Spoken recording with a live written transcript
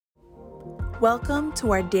Welcome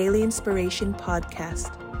to our Daily Inspiration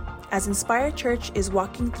podcast. As Inspire Church is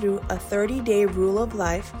walking through a 30-day rule of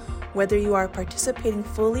life, whether you are participating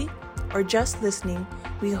fully or just listening,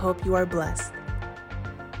 we hope you are blessed.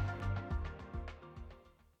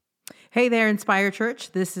 Hey there, Inspire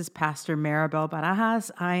Church. This is Pastor Maribel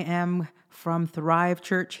Barajas. I am from Thrive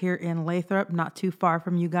Church here in Lathrop, not too far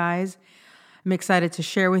from you guys. I'm excited to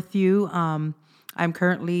share with you. I'm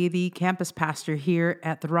currently the campus pastor here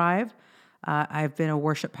at Thrive. I've been a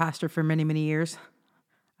worship pastor for many, many years.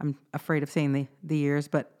 I'm afraid of saying the years,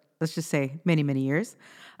 but let's just say many, many years.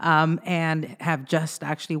 And have just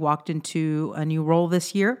actually walked into a new role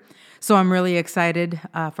this year. So I'm really excited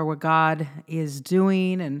for what God is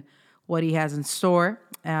doing and what he has in store.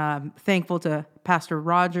 Thankful to Pastor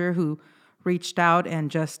Roger, who reached out and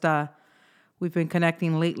just, we've been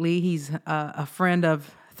connecting lately. He's a friend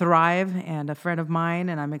of Thrive and a friend of mine,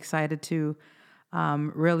 and I'm excited to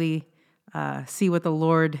really see what the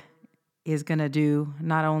Lord is going to do,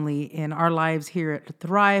 not only in our lives here at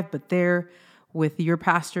Thrive, but there with your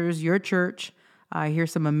pastors, your church. I hear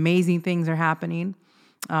some amazing things are happening.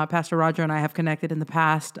 Pastor Roger and I have connected in the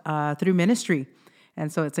past through ministry.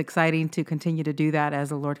 And so it's exciting to continue to do that as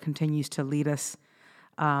the Lord continues to lead us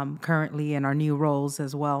currently in our new roles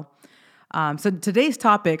as well. So today's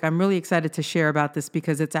topic, I'm really excited to share about this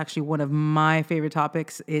because it's actually one of my favorite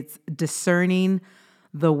topics. It's discerning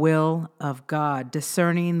the will of God,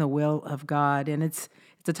 discerning the will of God. And it's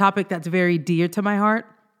a topic that's very dear to my heart.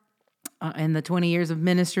 In the 20 years of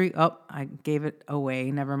ministry, I gave it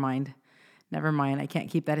away. Never mind. I can't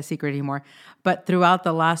keep that a secret anymore. But throughout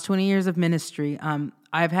the last 20 years of ministry,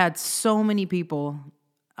 I've had so many people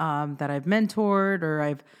that I've mentored or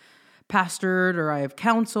I've pastored or I've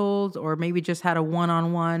counseled or maybe just had a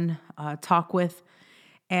one-on-one talk with.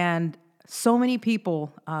 And so many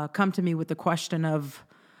people come to me with the question of,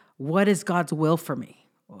 what is God's will for me?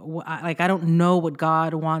 I don't know what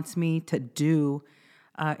God wants me to do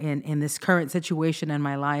in this current situation in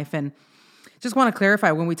my life. And just want to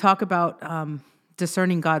clarify, when we talk about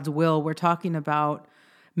discerning God's will, we're talking about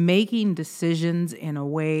making decisions in a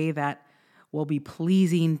way that will be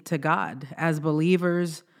pleasing to God. As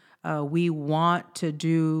believers, we want to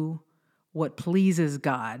do what pleases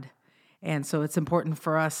God. And so it's important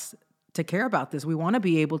for us to care about this. We want to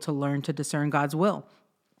be able to learn to discern God's will.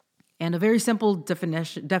 And a very simple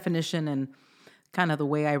definition and kind of the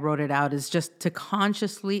way I wrote it out is just to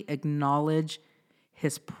consciously acknowledge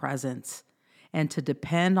his presence and to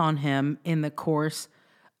depend on him in the course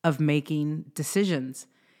of making decisions.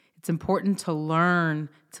 It's important to learn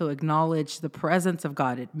to acknowledge the presence of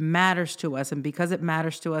God. It matters to us. And because it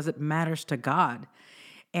matters to us, it matters to God.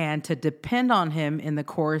 And to depend on him in the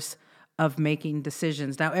course of making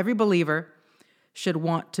decisions. Now, every believer should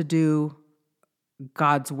want to do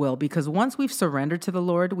God's will, because once we've surrendered to the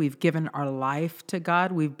Lord, we've given our life to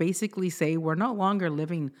God, we've basically say we're no longer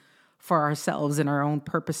living for ourselves and our own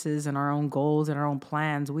purposes and our own goals and our own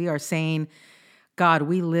plans. We are saying, God,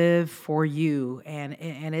 we live for you. And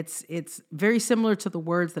it's very similar to the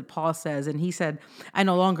words that Paul says. And he said, I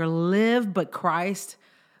no longer live, but Christ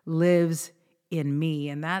lives in me.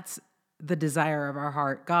 And that's the desire of our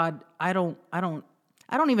heart. God, I don't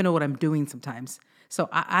even know what I'm doing sometimes. So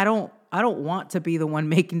I don't want to be the one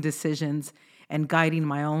making decisions and guiding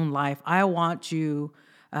my own life. I want you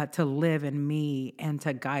to live in me and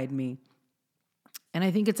to guide me. And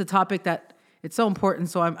I think it's a topic that it's so important.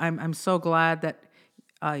 So I'm so glad that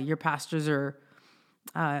your pastors are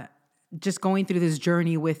just going through this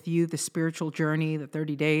journey with you, the spiritual journey, the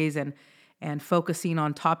 30 days, and focusing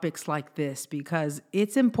on topics like this, because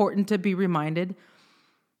it's important to be reminded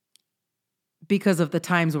because of the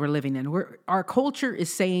times we're living in. Our culture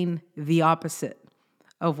is saying the opposite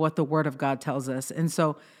of what the Word of God tells us. And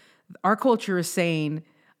so our culture is saying,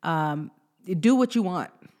 do what you want.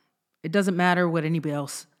 It doesn't matter what anybody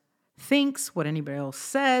else thinks, what anybody else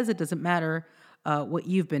says. It doesn't matter what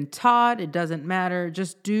you've been taught. It doesn't matter.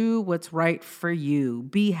 Just do what's right for you.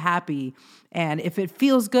 Be happy. And if it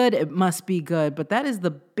feels good, it must be good. But that is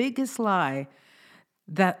the biggest lie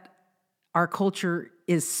that our culture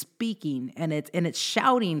is speaking, and it's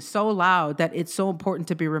shouting so loud that it's so important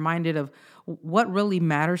to be reminded of what really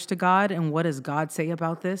matters to God and what does God say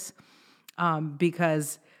about this,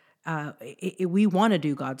 because we want to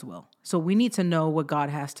do God's will. So we need to know what God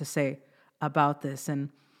has to say about this. And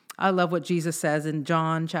I love what Jesus says in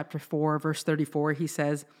John chapter 4, verse 34. He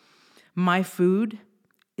says, my food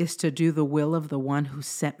is to do the will of the one who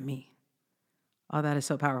sent me. Oh, that is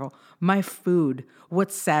so powerful. My food,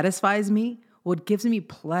 what satisfies me, what gives me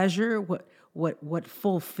pleasure, what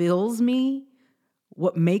fulfills me,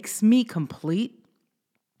 what makes me complete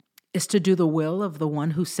is to do the will of the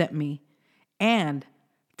one who sent me and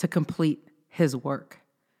to complete his work.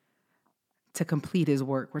 To complete his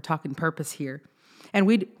work. We're talking purpose here. And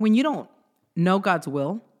when you don't know God's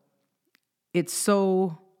will, it's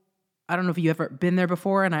so, I don't know if you've ever been there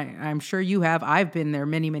before, and I'm sure you have. I've been there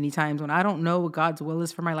many, many times. When I don't know what God's will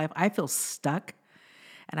is for my life, I feel stuck.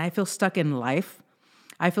 And I feel stuck in life.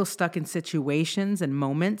 I feel stuck in situations and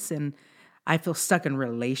moments, and I feel stuck in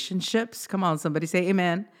relationships. Come on, somebody say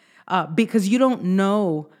amen. Because you don't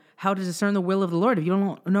know how to discern the will of the Lord. If you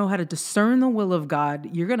don't know how to discern the will of God,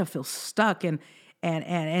 you're going to feel stuck. And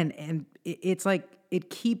it's like it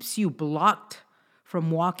keeps you blocked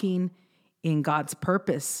from walking in God's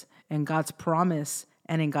purpose and God's promise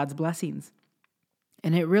and in God's blessings.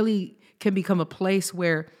 And it really can become a place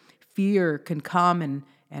where fear can come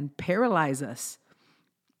and paralyze us.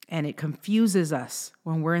 And it confuses us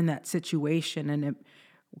when we're in that situation. And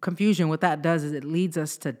confusion, what that does is it leads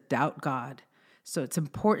us to doubt God. So it's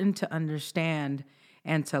important to understand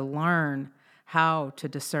and to learn how to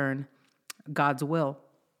discern God's will.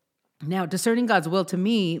 Now, discerning God's will to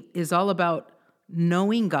me is all about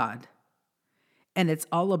knowing God, and it's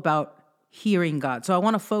all about hearing God. So I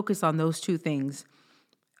want to focus on those two things.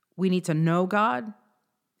 We need to know God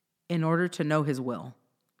in order to know his will.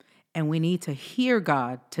 And we need to hear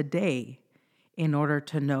God today in order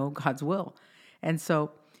to know God's will. And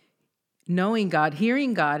so knowing God,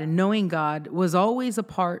 hearing God, and knowing God was always a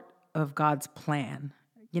part of God's plan.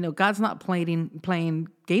 God's not playing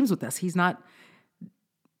games with us. He's not,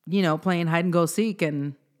 playing hide and go seek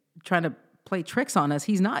and trying to play tricks on us.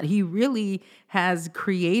 He's not. He really has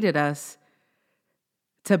created us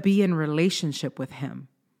to be in relationship with him.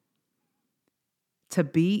 To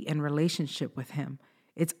be in relationship with him.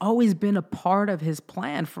 It's always been a part of his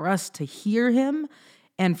plan for us to hear him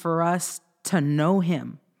and for us to know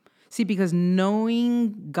him. See, because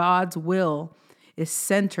knowing God's will is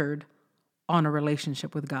centered on a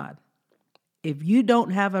relationship with God. If you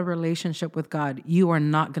don't have a relationship with God, you are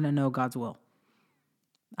not going to know God's will.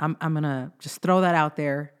 I'm going to just throw that out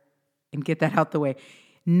there and get that out the way.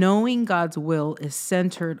 Knowing God's will is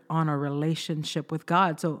centered on a relationship with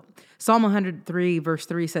God. So Psalm 103 verse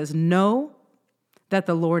 3 says, "Know that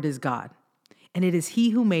the Lord is God, and it is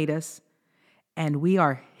he who made us, and we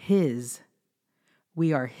are his.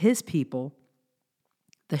 We are his people,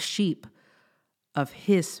 the sheep of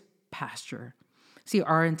his pasture." See,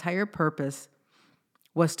 our entire purpose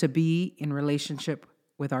was to be in relationship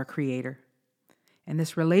with our Creator. And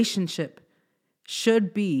this relationship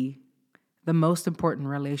should be the most important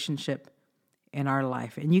relationship in our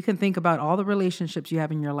life. And you can think about all the relationships you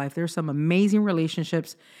have in your life. There's some amazing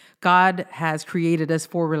relationships. God has created us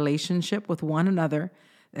for relationship with one another,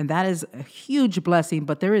 and that is a huge blessing,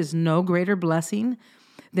 but there is no greater blessing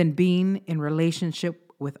than being in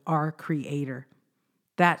relationship with our Creator.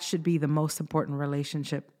 That should be the most important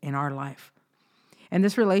relationship in our life. And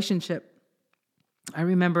this relationship, I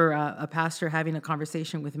remember a pastor having a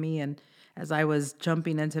conversation with me, and as I was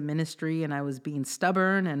jumping into ministry and I was being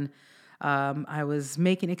stubborn and I was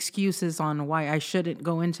making excuses on why I shouldn't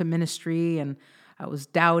go into ministry, and I was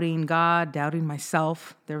doubting God, doubting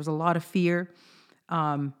myself. There was a lot of fear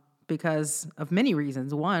because of many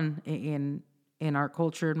reasons. One, in our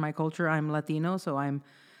culture, in my culture, I'm Latino, so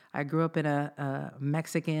I grew up in a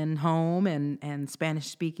Mexican home and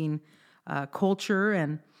Spanish-speaking culture,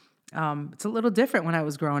 and it's a little different when I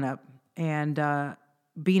was growing up. And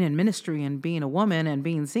being in ministry and being a woman and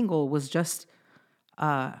being single was just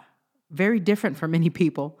very different for many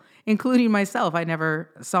people, including myself. I never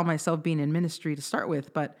saw myself being in ministry to start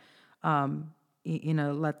with, but in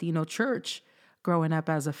a Latino church, growing up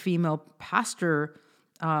as a female pastor,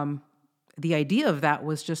 the idea of that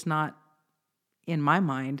was just not in my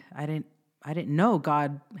mind. I didn't know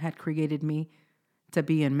God had created me to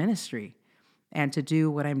be in ministry and to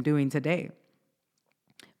do what I'm doing today.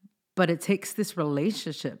 But it takes this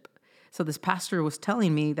relationship. So this pastor was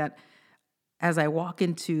telling me that as I walk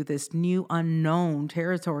into this new unknown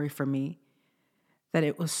territory for me, that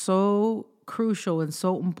it was so crucial and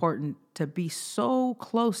so important to be so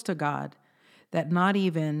close to God that not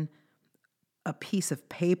even a piece of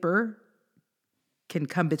paper can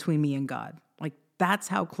come between me and God. Like, that's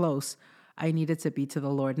how close I needed to be to the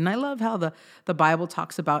Lord. And I love how the Bible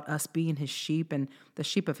talks about us being his sheep and the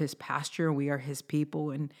sheep of his pasture. We are his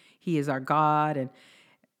people and he is our God. And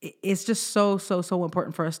it's just so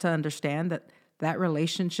important for us to understand that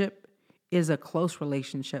relationship is a close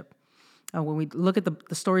relationship. When we look at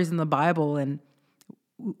the stories in the Bible and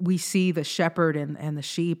we see the shepherd and the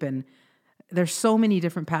sheep, and there's so many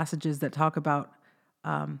different passages that talk about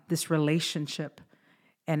this relationship.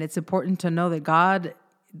 And it's important to know that God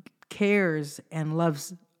cares and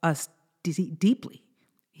loves us deeply.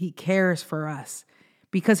 He cares for us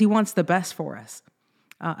because he wants the best for us.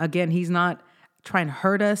 Again, he's not trying to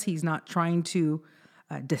hurt us. He's not trying to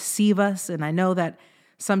deceive us. And I know that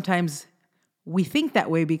sometimes we think that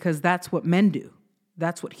way because that's what men do.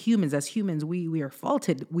 That's what as humans, we are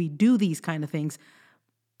faulted. We do these kind of things,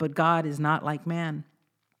 but God is not like man.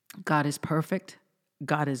 God is perfect.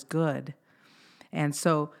 God is good. And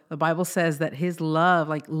so the Bible says that his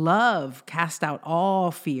love casts out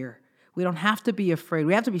all fear. We don't have to be afraid.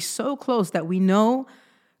 We have to be so close that we know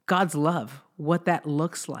God's love, what that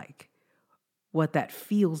looks like, what that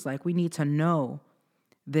feels like. We need to know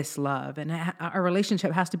this love. And our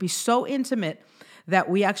relationship has to be so intimate that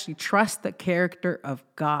we actually trust the character of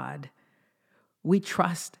God. We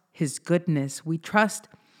trust his goodness. We trust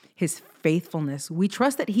his faithfulness. We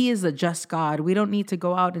trust that he is a just God. We don't need to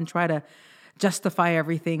go out and try to justify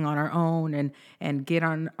everything on our own and get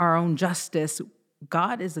on our own justice.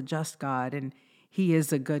 God is a just God, and he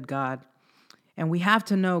is a good God. And we have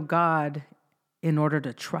to know God in order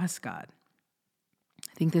to trust God.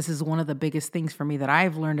 I think this is one of the biggest things for me that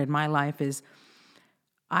I've learned in my life is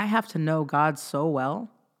I have to know God so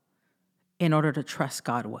well in order to trust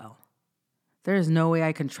God well. There is no way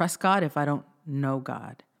I can trust God if I don't know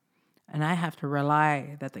God. And I have to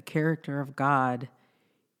rely that the character of God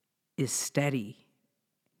is steady.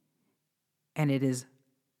 And it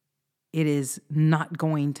is not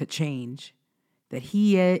going to change. That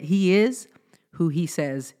he is who he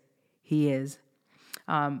says he is.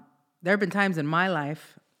 There have been times in my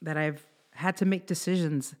life that I've had to make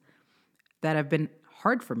decisions that have been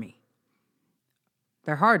hard for me.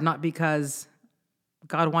 They're hard not because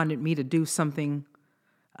God wanted me to do something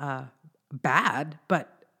bad,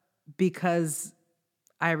 but because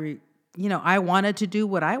I wanted to do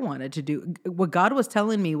what I wanted to do. What God was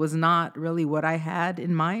telling me was not really what I had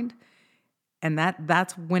in mind. And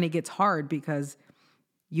that's when it gets hard because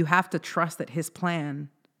you have to trust that his plan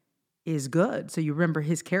is good. So you remember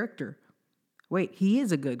his character. Wait, he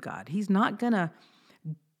is a good God. He's not going to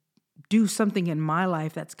do something in my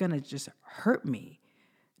life that's going to just hurt me.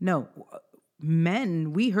 No,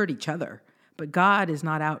 men, we hurt each other, but God is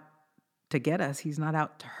not out to get us. He's not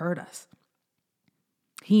out to hurt us.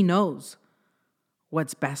 He knows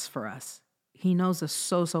what's best for us. He knows us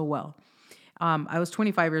so, so well. I was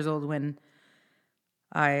 25 years old when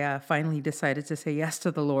I finally decided to say yes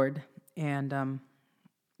to the Lord and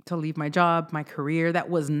to leave my job, my career. That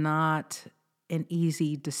was not an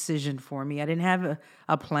easy decision for me. I didn't have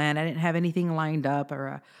a plan. I didn't have anything lined up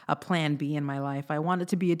or a plan B in my life. I wanted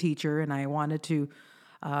to be a teacher and I wanted to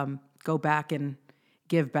go back and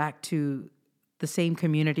give back to the same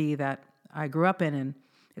community that I grew up in. And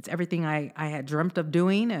it's everything I had dreamt of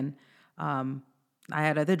doing. And I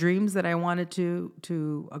had other dreams that I wanted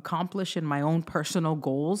to accomplish in my own personal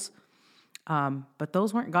goals. But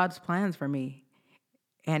those weren't God's plans for me.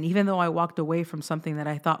 And even though I walked away from something that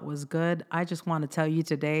I thought was good, I just want to tell you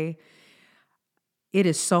today, it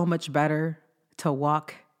is so much better to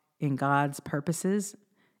walk in God's purposes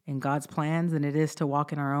and God's plans than it is to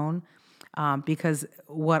walk in our own. Because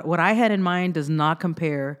what I had in mind does not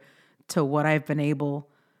compare to what I've been able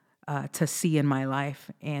to see in my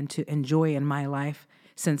life and to enjoy in my life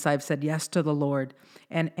since I've said yes to the Lord.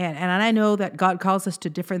 And I know that God calls us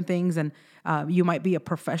to different things. And you might be a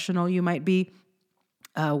professional. You might be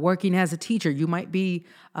working as a teacher. You might be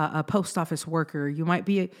a post office worker. You might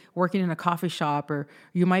be working in a coffee shop, or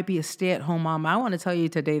you might be a stay-at-home mom. I want to tell you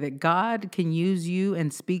today that God can use you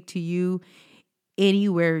and speak to you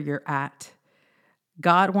anywhere you're at.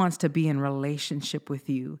 God wants to be in relationship with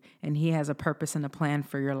you, and he has a purpose and a plan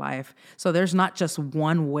for your life. So there's not just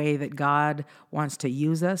one way that God wants to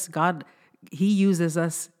use us. He uses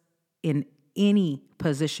us in any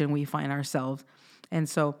position we find ourselves. And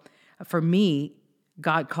so for me,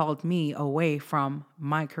 God called me away from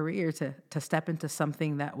my career to step into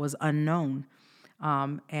something that was unknown.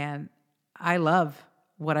 And I love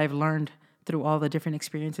what I've learned through all the different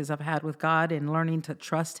experiences I've had with God, and learning to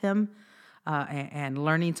trust him and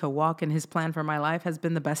learning to walk in his plan for my life has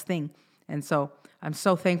been the best thing. And so I'm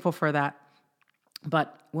so thankful for that.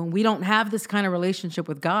 But when we don't have this kind of relationship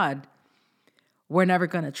with God, we're never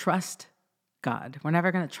going to trust God. We're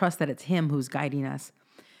never going to trust that it's him who's guiding us.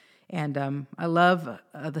 And I love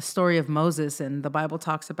the story of Moses, and the Bible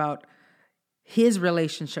talks about his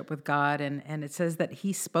relationship with God. And it says that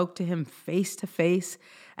he spoke to him face to face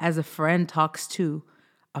as a friend talks to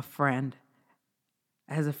a friend.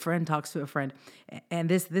 As a friend talks to a friend. And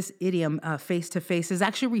this idiom, face to face, is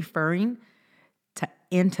actually referring to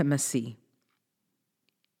intimacy.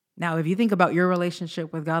 Now, if you think about your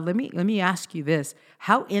relationship with God, let me ask you this.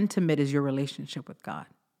 How intimate is your relationship with God?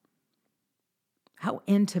 How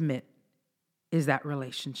intimate is that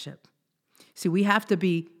relationship? See, we have to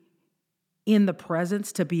be in the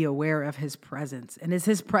presence to be aware of his presence. And it's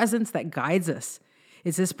his presence that guides us.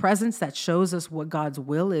 It's his presence that shows us what God's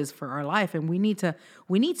will is for our life. And we need to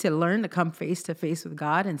learn to come face to face with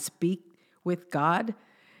God and speak with God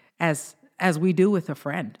as we do with a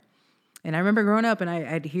friend. And I remember growing up and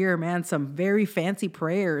I'd hear, man, some very fancy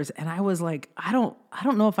prayers. And I was like, I don't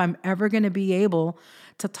know if I'm ever going to be able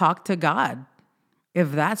to talk to God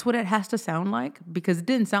if that's what it has to sound like, because it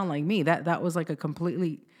didn't sound like me. That was like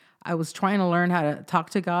I was trying to learn how to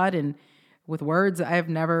talk to God and with words I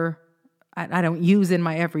don't use in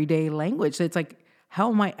my everyday language. So it's like,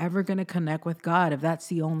 how am I ever going to connect with God if that's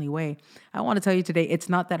the only way? I want to tell you today, it's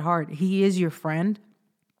not that hard. He is your friend.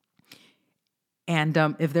 And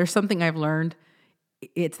if there's something I've learned,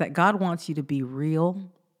 it's that God wants you to be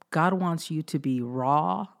real. God wants you to be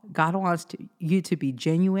raw. God wants you to be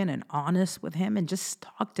genuine and honest with him and just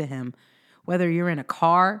talk to him. Whether you're in a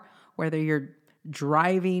car, whether you're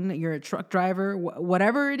driving, you're a truck driver,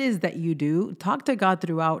 whatever it is that you do, talk to God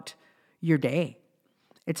throughout your day.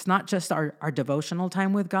 It's not just our devotional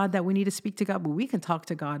time with God that we need to speak to God, but we can talk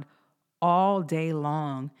to God all day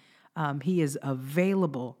long. He is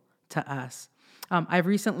available to us. I've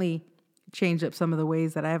recently changed up some of the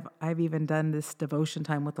ways that I've even done this devotion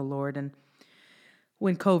time with the Lord. And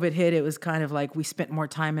when COVID hit, it was kind of like we spent more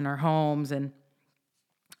time in our homes. And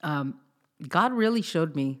God really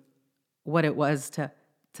showed me what it was to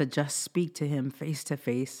just speak to him face to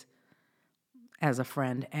face as a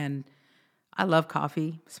friend. And I love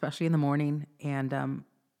coffee, especially in the morning. And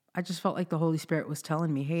I just felt like the Holy Spirit was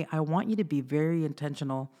telling me, hey, I want you to be very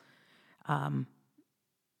intentional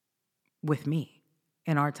with me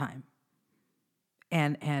in our time.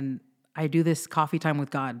 And I do this coffee time with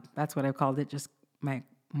God. That's what I've called it, just my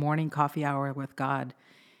morning coffee hour with God.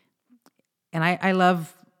 And I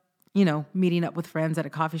love, meeting up with friends at a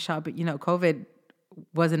coffee shop, but, COVID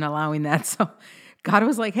wasn't allowing that. So God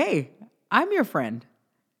was like, hey, I'm your friend.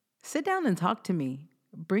 Sit down and talk to me.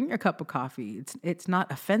 Bring your cup of coffee. It's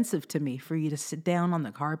not offensive to me for you to sit down on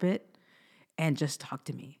the carpet and just talk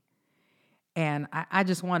to me. And I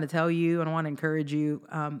just want to tell you and I want to encourage you,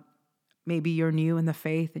 maybe you're new in the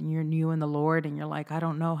faith and you're new in the Lord and you're like, I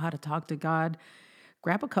don't know how to talk to God.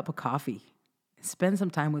 Grab a cup of coffee, spend some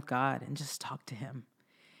time with God and just talk to him.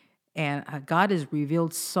 And God has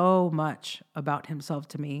revealed so much about himself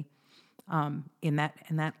to me in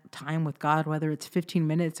that time with God, whether it's 15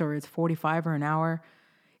 minutes or it's 45 or an hour.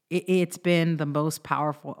 It's been the most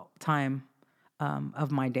powerful time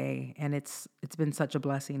of my day. And it's been such a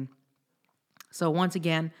blessing. So once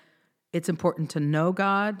again, it's important to know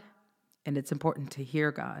God and it's important to hear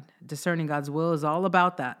God. Discerning God's will is all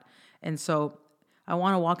about that. And so I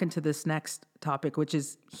want to walk into this next topic, which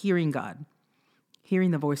is hearing God,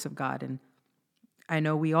 hearing the voice of God. And I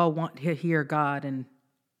know we all want to hear God. And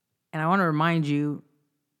I want to remind you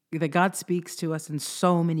that God speaks to us in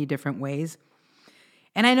so many different ways.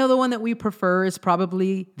 And I know the one that we prefer is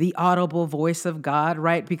probably the audible voice of God,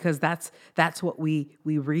 right? Because that's what we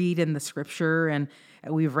read in the scripture. And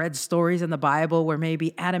we've read stories in the Bible where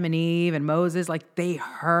maybe Adam and Eve and Moses, like they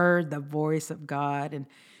heard the voice of God, and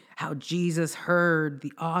how Jesus heard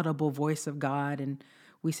the audible voice of God. And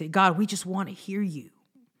we say, God, we just want to hear you.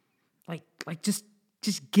 Like just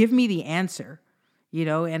give me the answer,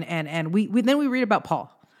 and we then we read about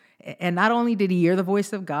Paul. And not only did he hear the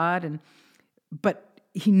voice of God, but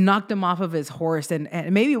he knocked him off of his horse.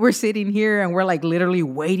 And maybe we're sitting here and we're like literally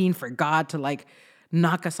waiting for God to like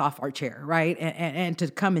knock us off our chair, right? And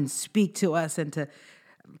to come and speak to us and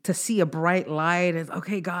to see a bright light. And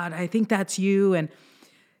okay, God, I think that's you. And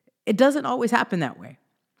it doesn't always happen that way.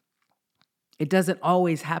 It doesn't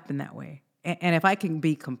always happen that way. And if I can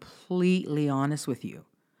be completely honest with you,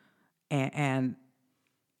 and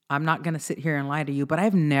I'm not going to sit here and lie to you, but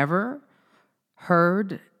I've never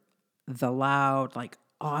heard the loud, like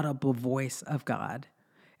audible voice of God.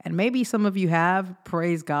 And maybe some of you have,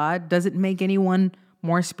 praise God. Doesn't make anyone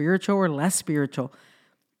more spiritual or less spiritual.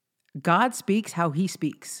 God speaks how he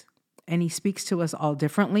speaks. And he speaks to us all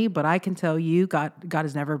differently. But I can tell you, God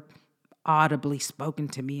has never audibly spoken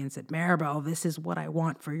to me and said, Maribel, this is what I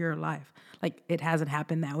want for your life. Like, it hasn't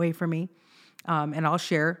happened that way for me. And I'll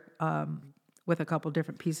share with a couple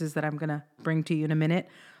different pieces that I'm going to bring to you in a minute,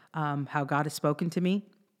 how God has spoken to me.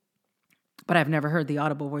 But I've never heard the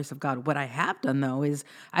audible voice of God. What I have done, though, is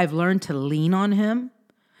I've learned to lean on him,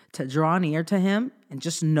 to draw near to him, and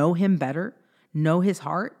just know him better, know his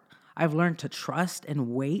heart. I've learned to trust and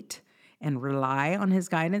wait and rely on his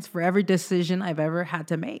guidance for every decision I've ever had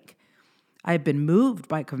to make. I've been moved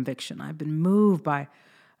by conviction. I've been moved by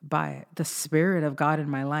the Spirit of God in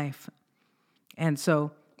my life. And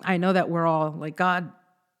so I know that we're all like, God,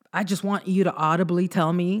 I just want you to audibly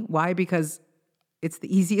tell me. Why? Because it's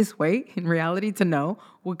the easiest way in reality to know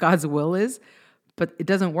what God's will is, but it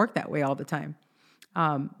doesn't work that way all the time.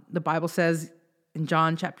 The Bible says in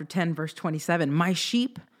John chapter 10, verse 27, my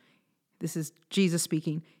sheep, this is Jesus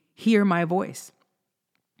speaking, hear my voice,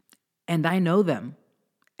 and I know them,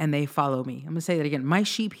 and they follow me. I'm going to say that again. My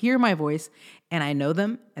sheep hear my voice, and I know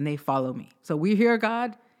them, and they follow me. So we hear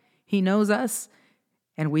God, he knows us,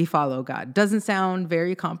 and we follow God. Doesn't sound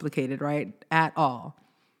very complicated, right? At all.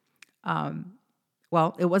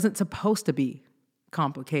 Well, it wasn't supposed to be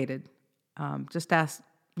complicated. Just ask,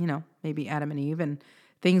 maybe Adam and Eve, and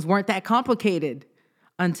things weren't that complicated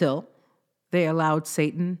until they allowed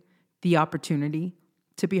Satan the opportunity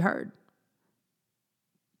to be heard.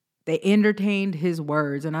 They entertained his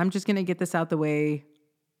words, and I'm just going to get this out the way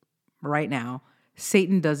right now.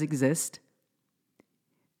 Satan does exist.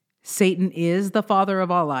 Satan is the father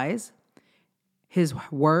of all lies. His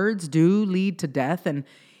words do lead to death, and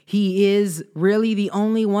he is really the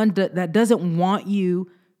only one that doesn't want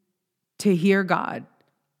you to hear God,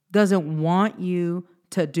 doesn't want you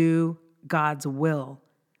to do God's will.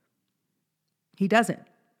 He doesn't.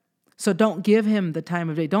 So don't give him the time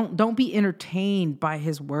of day. Don't be entertained by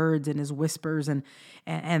his words and his whispers and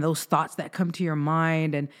those thoughts that come to your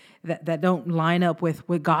mind and that don't line up with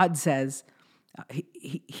what God says.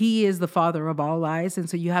 He is the father of all lies, and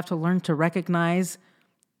so you have to learn to recognize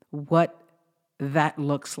what that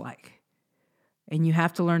looks like. And you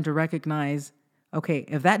have to learn to recognize, okay,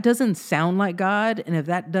 if that doesn't sound like God and if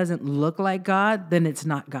that doesn't look like God, then it's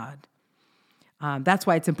not God. That's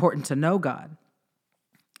why it's important to know God.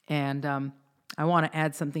 And I want to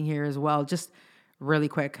add something here as well, just really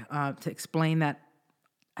quick, to explain that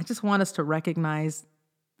I just want us to recognize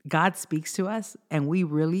God speaks to us, and we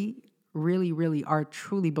really, really, really are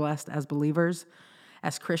truly blessed as believers,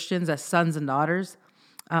 as Christians, as sons and daughters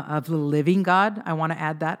of the living God. I want to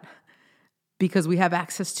add that because we have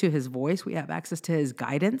access to his voice, we have access to his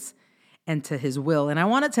guidance and to his will. And I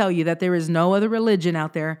want to tell you that there is no other religion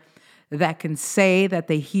out there that can say that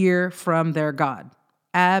they hear from their God.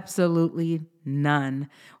 Absolutely none,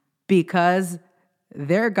 because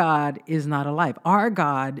their God is not alive. Our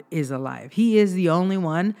God is alive. He is the only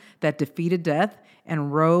one that defeated death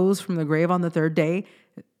and rose from the grave on the third day.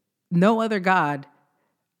 No other God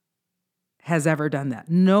has ever done that.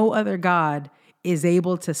 No other God is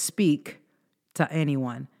able to speak to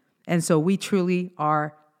anyone. And so we truly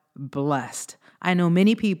are blessed. I know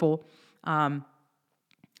many people, I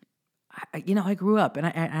grew up, and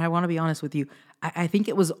I want to be honest with you, I think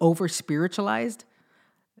it was over-spiritualized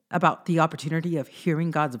about the opportunity of hearing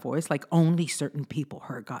God's voice. Like only certain people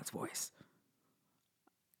heard God's voice.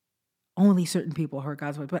 Only certain people heard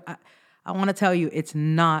God's voice. But I want to tell you, it's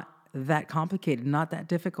not that complicated, not that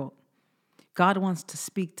difficult. God wants to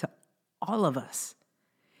speak to all of us.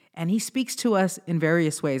 And he speaks to us in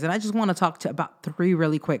various ways. And I just want to talk about three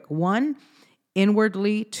really quick. 1,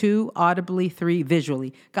 inwardly. 2, audibly. 3,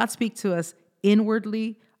 visually. God speaks to us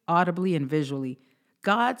inwardly, audibly, and visually.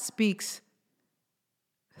 God speaks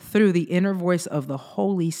through the inner voice of the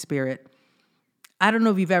Holy Spirit. I don't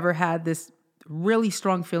know if you've ever had this really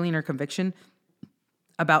strong feeling or conviction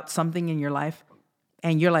about something in your life,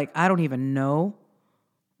 and you're like, I don't even know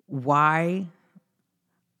why,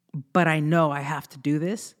 but I know I have to do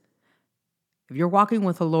this. If you're walking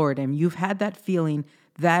with the Lord and you've had that feeling,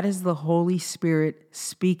 that is the Holy Spirit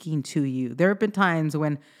speaking to you. There have been times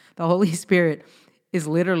when the Holy Spirit is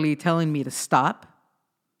literally telling me to stop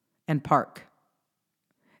and park.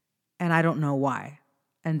 And I don't know why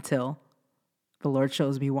until the Lord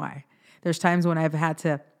shows me why. There's times when I've had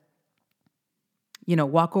to,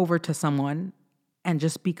 walk over to someone and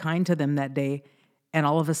just be kind to them that day. And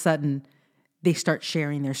all of a sudden they start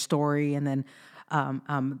sharing their story and then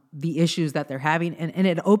the issues that they're having. And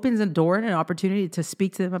it opens a door and an opportunity to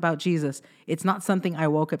speak to them about Jesus. It's not something I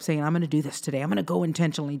woke up saying, I'm going to do this today. I'm going to go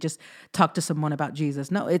intentionally just talk to someone about Jesus.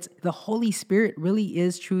 No, it's the Holy Spirit really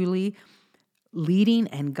is truly leading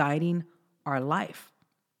and guiding our life.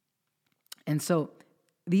 And so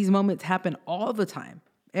these moments happen all the time,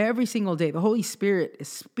 every single day. The Holy Spirit is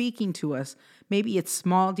speaking to us. Maybe it's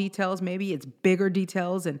small details, maybe it's bigger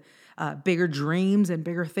details and bigger dreams and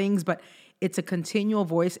bigger things, but it's a continual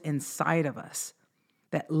voice inside of us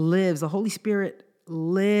that lives. The Holy Spirit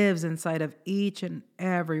lives inside of each and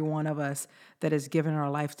every one of us that has given our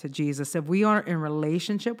life to Jesus. If we are in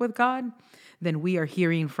relationship with God, then we are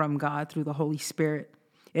hearing from God through the Holy Spirit.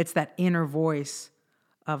 It's that inner voice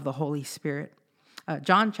of the Holy Spirit.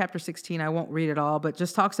 John chapter 16, I won't read it all, but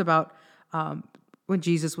just talks about when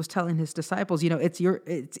Jesus was telling his disciples,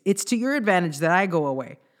 it's to your advantage that I go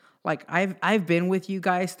away. Like I've been with you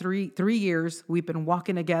guys 3 years. We've been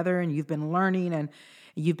walking together, and you've been learning, and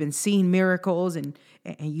you've been seeing miracles, and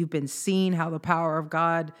you've been seeing how the power of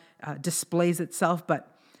God displays itself. But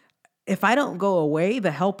if I don't go away,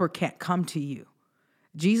 the helper can't come to you.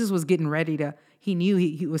 Jesus was getting ready he knew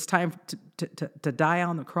he was time to die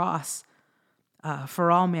on the cross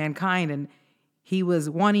for all mankind. And he was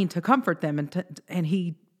wanting to comfort them. And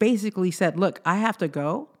he basically said, look, I have to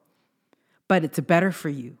go, but it's better for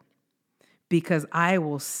you because I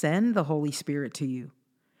will send the Holy Spirit to you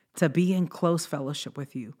to be in close fellowship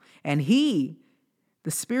with you. And he,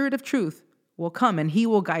 the Spirit of truth, will come and he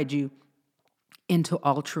will guide you into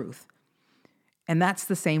all truth. And that's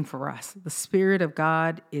the same for us. The Spirit of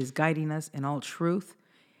God is guiding us in all truth.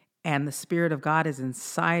 And the Spirit of God is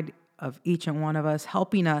inside of each and one of us,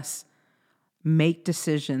 helping us make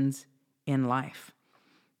decisions in life.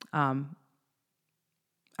 I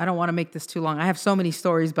don't want to make this too long. I have so many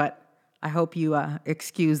stories, but I hope you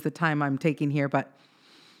excuse the time I'm taking here. But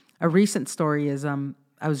a recent story is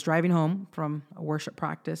I was driving home from a worship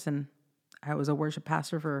practice, and I was a worship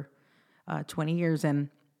pastor for 20 years. And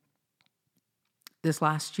this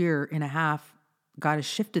last year and a half, God has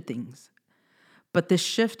shifted things. But this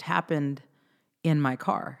shift happened in my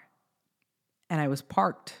car. And I was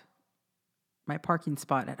parked, my parking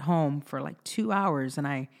spot at home for like 2 hours, and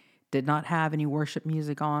I did not have any worship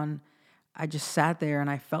music on. I just sat there, and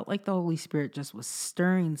I felt like the Holy Spirit just was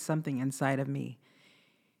stirring something inside of me.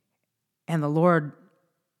 And the Lord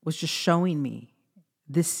was just showing me,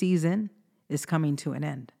 this season is coming to an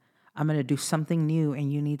end. I'm going to do something new,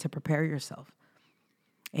 and you need to prepare yourself.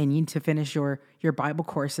 And you need to finish your Bible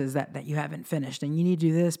courses that you haven't finished. And you need to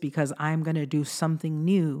do this because I'm going to do something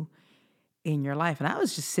new in your life. And I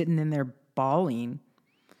was just sitting in there bawling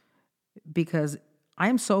because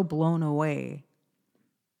I'm so blown away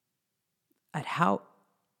at how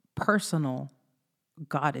personal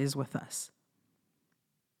God is with us.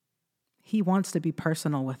 He wants to be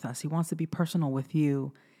personal with us. He wants to be personal with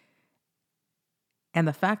you. And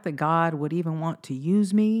the fact that God would even want to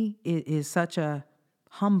use me is such a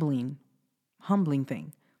humbling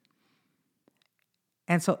thing.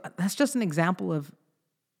 And so that's just an example of,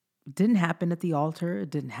 it didn't happen at the altar.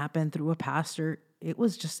 It didn't happen through a pastor. It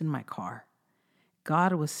was just in my car.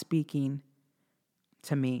 God was speaking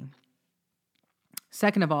to me.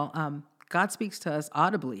 Second of all, God speaks to us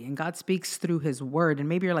audibly, and God speaks through his word. And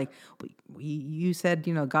maybe you're like, you said,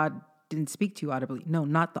 God didn't speak to you audibly. No,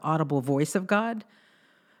 not the audible voice of God.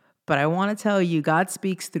 But I want to tell you, God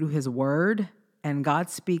speaks through his word, and God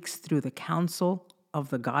speaks through the counsel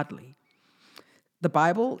of the godly. The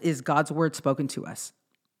Bible is God's word spoken to us.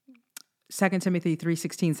 2 Timothy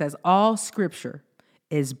 3:16 says, all scripture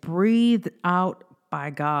is breathed out by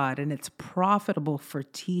God, and it's profitable for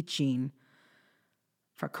teaching,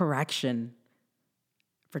 for correction,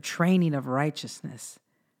 for training of righteousness.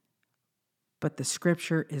 But the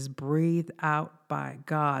scripture is breathed out by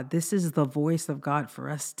God. This is the voice of God for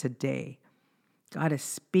us today. God is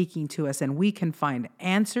speaking to us, and we can find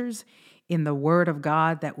answers in the word of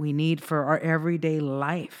God that we need for our everyday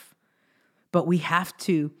life. But we have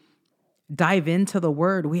to dive into the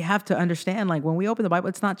word. We have to understand, like when we open the Bible,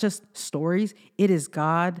 it's not just stories. It is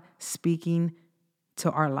God speaking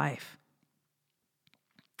to our life.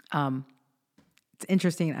 It's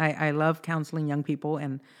interesting. I love counseling young people,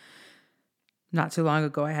 and not too long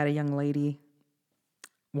ago, I had a young lady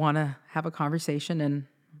want to have a conversation, and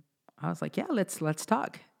I was like, yeah, let's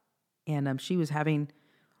talk. And she was having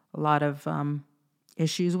a lot of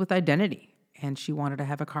issues with identity, and she wanted to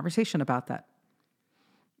have a conversation about that.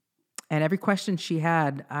 And every question she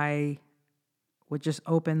had, I would just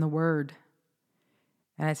open the word,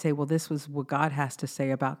 and I'd say, well, this was what God has to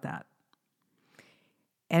say about that.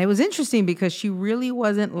 And it was interesting because she really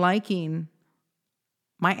wasn't liking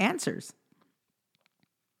my answers.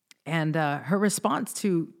 And her response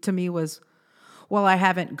to me was, well, I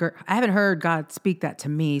haven't heard God speak that to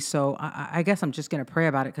me, so I guess I'm just going to pray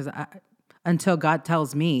about it until God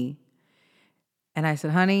tells me. And I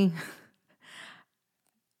said, honey,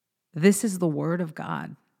 this is the word of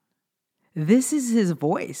God. This is his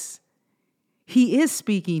voice. He is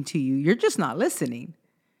speaking to you. You're just not listening.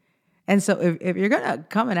 And so if you're going to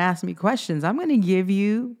come and ask me questions, I'm going to give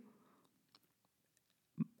you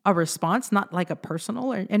a response, not like a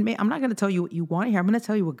personal, I'm not going to tell you what you want to hear. I'm going to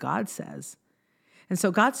tell you what God says. And so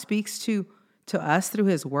God speaks to us through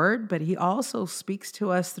his word, but he also speaks to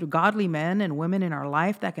us through godly men and women in our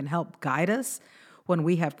life that can help guide us when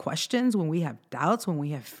we have questions, when we have doubts, when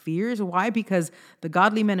we have fears. Why? Because the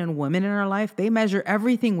godly men and women in our life, they measure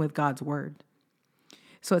everything with God's word.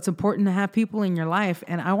 So it's important to have people in your life.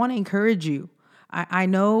 And I want to encourage you. I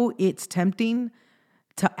know it's tempting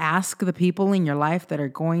to ask the people in your life that are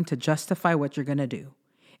going to justify what you're going to do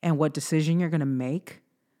and what decision you're going to make.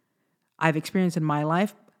 I've experienced in my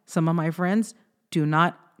life, some of my friends do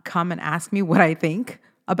not come and ask me what I think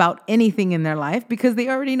about anything in their life because they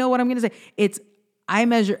already know what I'm going to say. I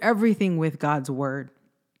measure everything with God's word.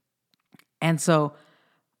 And so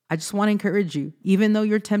I just want to encourage you, even though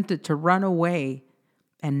you're tempted to run away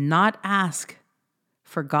and not ask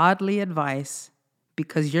for godly advice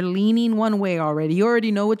because you're leaning one way already, you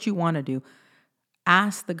already know what you want to do,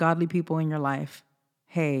 ask the godly people in your life,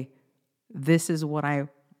 hey, this is what I'm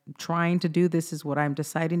trying to do, this is what I'm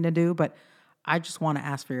deciding to do, but I just want to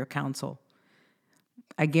ask for your counsel.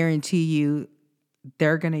 I guarantee you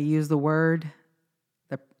they're going to use the word,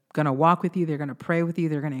 they're going to walk with you, they're going to pray with you,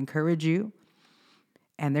 they're going to encourage you,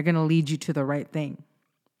 and they're going to lead you to the right thing.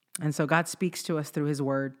 And so God speaks to us through his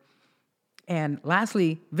word. And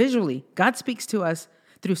lastly, visually, God speaks to us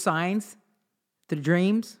through signs, through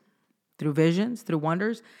dreams, through visions, through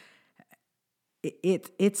wonders.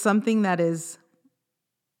 It's something that is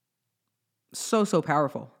so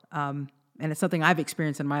powerful. And it's something I've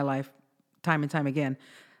experienced in my life time and time again.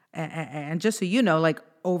 And just so you know, like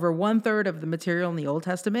over 1/3 of the material in the Old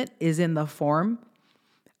Testament is in the form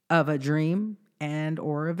of a dream and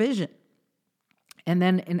or a vision. And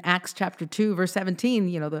then in Acts chapter 2, verse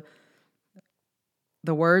 17,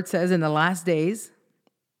 the word says in the last days,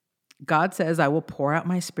 God says, I will pour out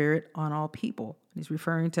my spirit on all people. He's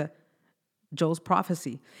referring to Joel's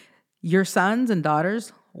prophecy. Your sons and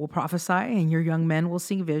daughters will prophesy, and your young men will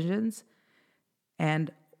see visions,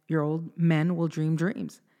 and your old men will dream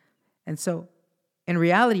dreams. And so in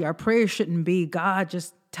reality, our prayer shouldn't be, God,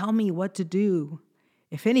 just tell me what to do.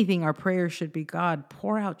 If anything, our prayer should be, God,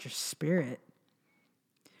 pour out your spirit.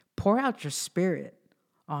 Pour out your spirit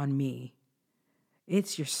on me.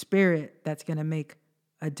 It's your spirit that's going to make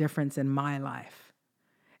a difference in my life.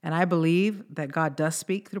 And I believe that God does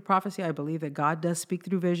speak through prophecy. I believe that God does speak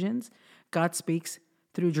through visions. God speaks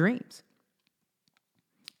through dreams.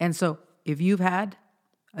 And so if you've had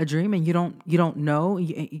a dream and you don't know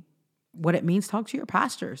what it means, talk to your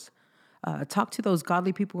pastors. Talk to those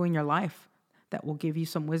godly people in your life that will give you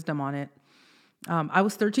some wisdom on it. I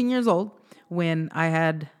was 13 years old when I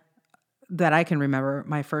had, that I can remember,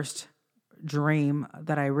 my first dream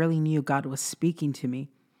that I really knew God was speaking to me.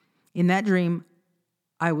 In that dream,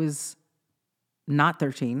 I was not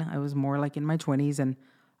 13. I was more like in my 20s, and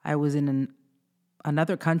I was in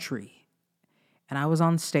another country, and I was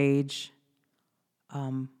on stage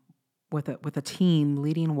with a team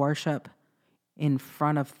leading worship in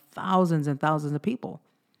front of thousands and thousands of people.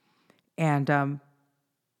 And I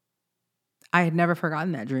had never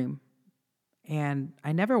forgotten that dream. And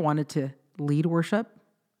I never wanted to lead worship.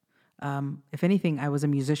 If anything, I was a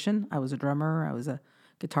musician. I was a drummer. I was a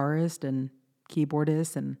guitarist and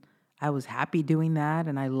keyboardist. And I was happy doing that.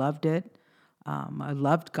 And I loved it. I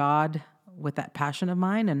loved God with that passion of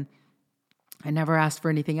mine. And I never asked for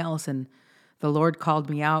anything else. And the Lord called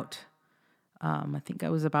me out. I think I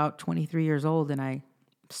was about 23 years old. And I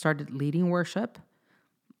started leading worship.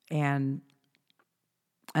 And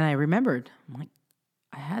I remembered,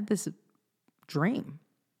 I had this dream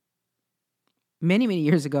many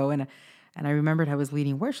years ago, and I remembered I was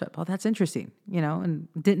leading worship. Oh, that's interesting, and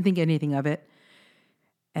didn't think anything of it.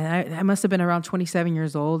 And I must have been around 27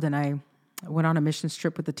 years old, and I went on a missions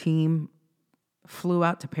trip with the team, flew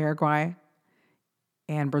out to Paraguay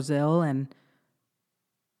and Brazil, and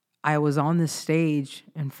I was on this stage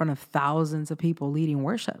in front of thousands of people leading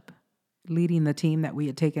worship, leading the team that we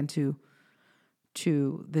had taken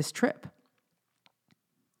to this trip.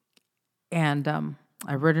 And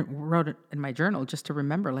I wrote it in my journal just to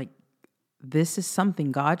remember, this is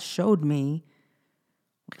something God showed me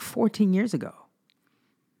 14 years ago.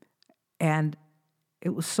 And it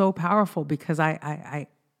was so powerful because I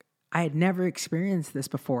had never experienced this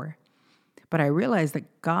before. But I realized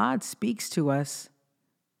that God speaks to us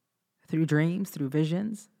through dreams, through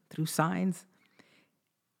visions, through signs.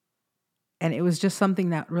 And it was just something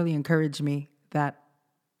that really encouraged me that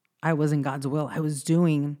I was in God's will. I was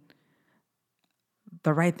doing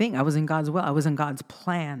the right thing. I was in God's will. I was in God's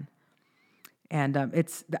plan. And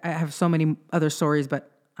I have so many other stories,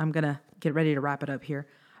 but I'm going to get ready to wrap it up here.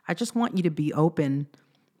 I just want you to be open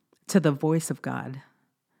to the voice of God,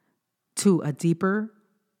 to a deeper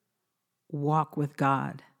walk with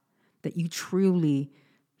God, that you truly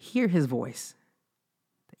hear his voice.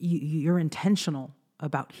 You're intentional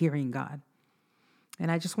about hearing God.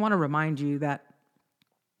 And I just want to remind you that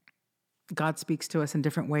God speaks to us in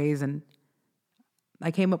different ways. And I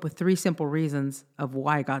came up with 3 simple reasons of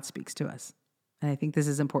why God speaks to us. And I think this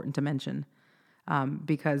is important to mention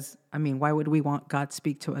because, why would we want God to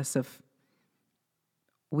speak to us if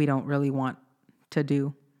we don't really want to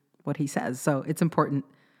do what he says? So it's important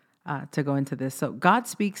to go into this. So God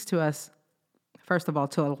speaks to us, first of all,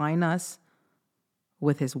 to align us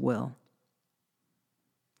with his will.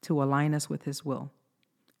 To align us with his will.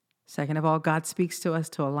 Second of all, God speaks to us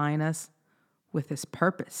to align us with his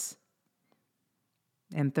purpose.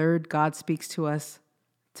 And third, God speaks to us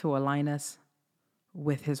to align us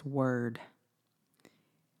with his word.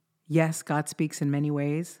 Yes, God speaks in many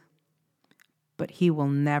ways, but he will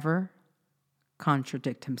never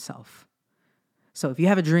contradict himself. So if you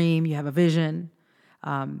have a dream, you have a vision,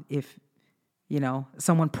 if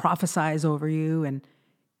someone prophesies over you and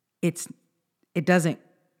it doesn't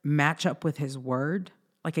match up with his word,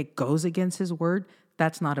 like it goes against his word,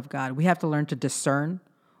 that's not of God. We have to learn to discern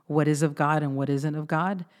what is of God and what isn't of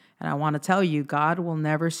God. And I want to tell you, God will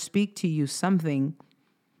never speak to you something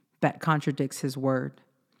that contradicts his word.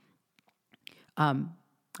 I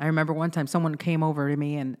remember one time someone came over to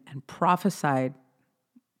me and prophesied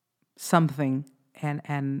something,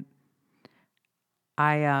 and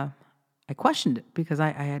I questioned it because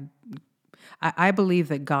I believe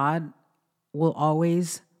that God will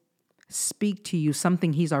always speak to you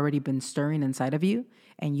something he's already been stirring inside of you,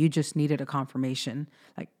 and you just needed a confirmation.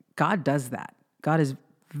 Like, God does that. God is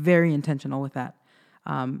very intentional with that.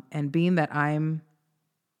 And being that I'm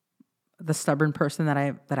the stubborn person that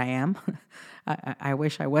I am, I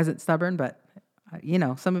wish I wasn't stubborn, but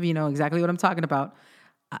some of you know exactly what I'm talking about.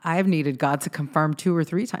 I've needed God to confirm 2 or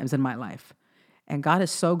 3 times in my life. And God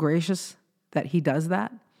is so gracious that he does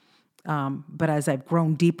that. But as I've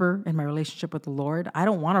grown deeper in my relationship with the Lord, I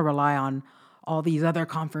don't want to rely on all these other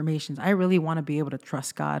confirmations. I really want to be able to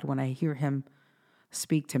trust God when I hear him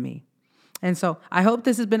speak to me. And so I hope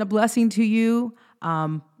this has been a blessing to you.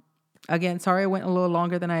 Again, sorry I went a little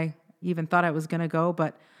longer than I even thought I was going to go,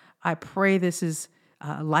 but I pray this is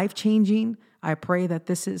life-changing. I pray that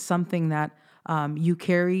this is something that you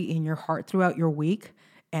carry in your heart throughout your week,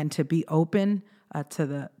 and to be open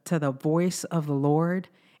to the voice of the Lord,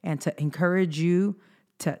 and to encourage you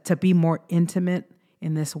to be more intimate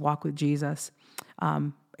in this walk with Jesus.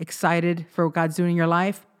 Excited for what God's doing in your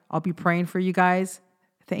life. I'll be praying for you guys.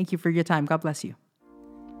 Thank you for your time. God bless you.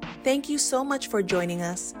 Thank you so much for joining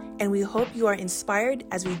us, and we hope you are inspired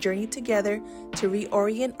as we journey together to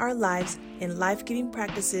reorient our lives in life-giving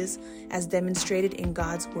practices as demonstrated in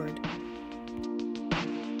God's Word.